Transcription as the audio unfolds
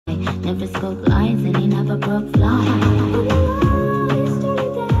Never spoke lies and he never broke flies.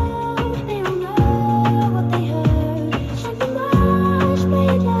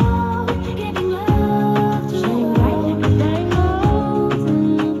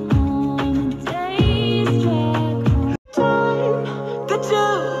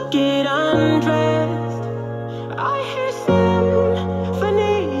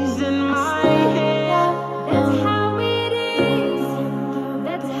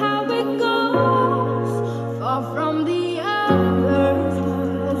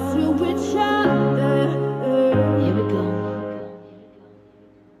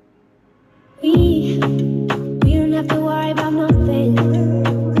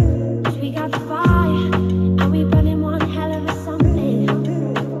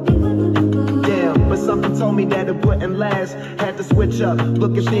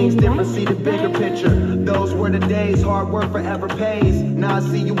 Look at things different, see the bigger picture. Those were the days, hard work forever pays. Now I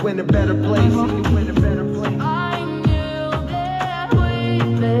see you in a better place. I knew that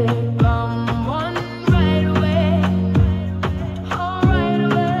we'd become one right away. Oh, right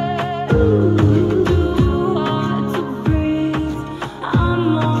away. Too hard to breathe.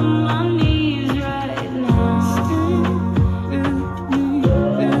 I'm on my knees right now.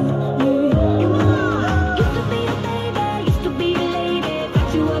 Used to be a baby, used to be a lady. Thought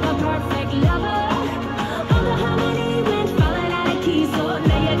you were the perfect lover. All the harmony went falling out of key, so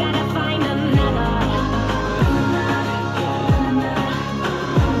now you gotta find another.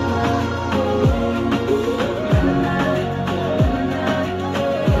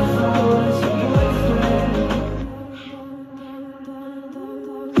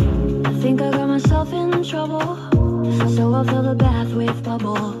 I think I got myself in trouble, so I'll fill the bath with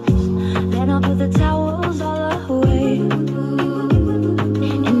bubbles. Then I'll put the towels all away.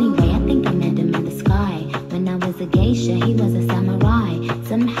 Anyway, I think I met him in the sky. When I was a geisha, he was a samurai.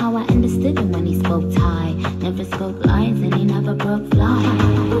 Somehow I understood him when he spoke Thai. Never spoke lies and he never broke flies.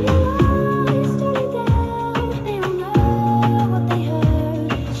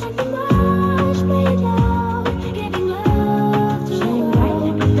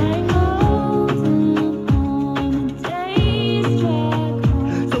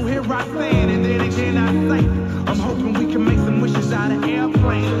 So here I stand, and then again I say, I'm hoping we can make some wishes out of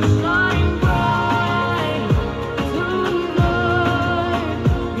airplanes. Shine bright tonight,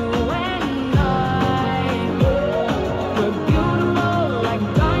 you and I. We're beautiful like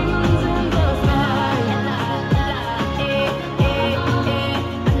diamonds in the sky.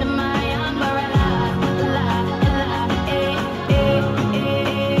 Under my umbrella.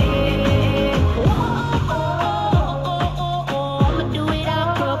 I'ma do it a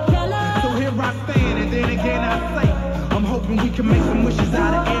cappella. So here I stand, and then again I say, I'm hoping we can make some wishes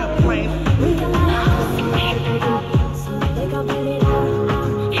out of airplanes. We got my house, so they gon' get it out.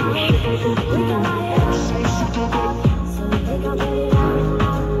 We got my house.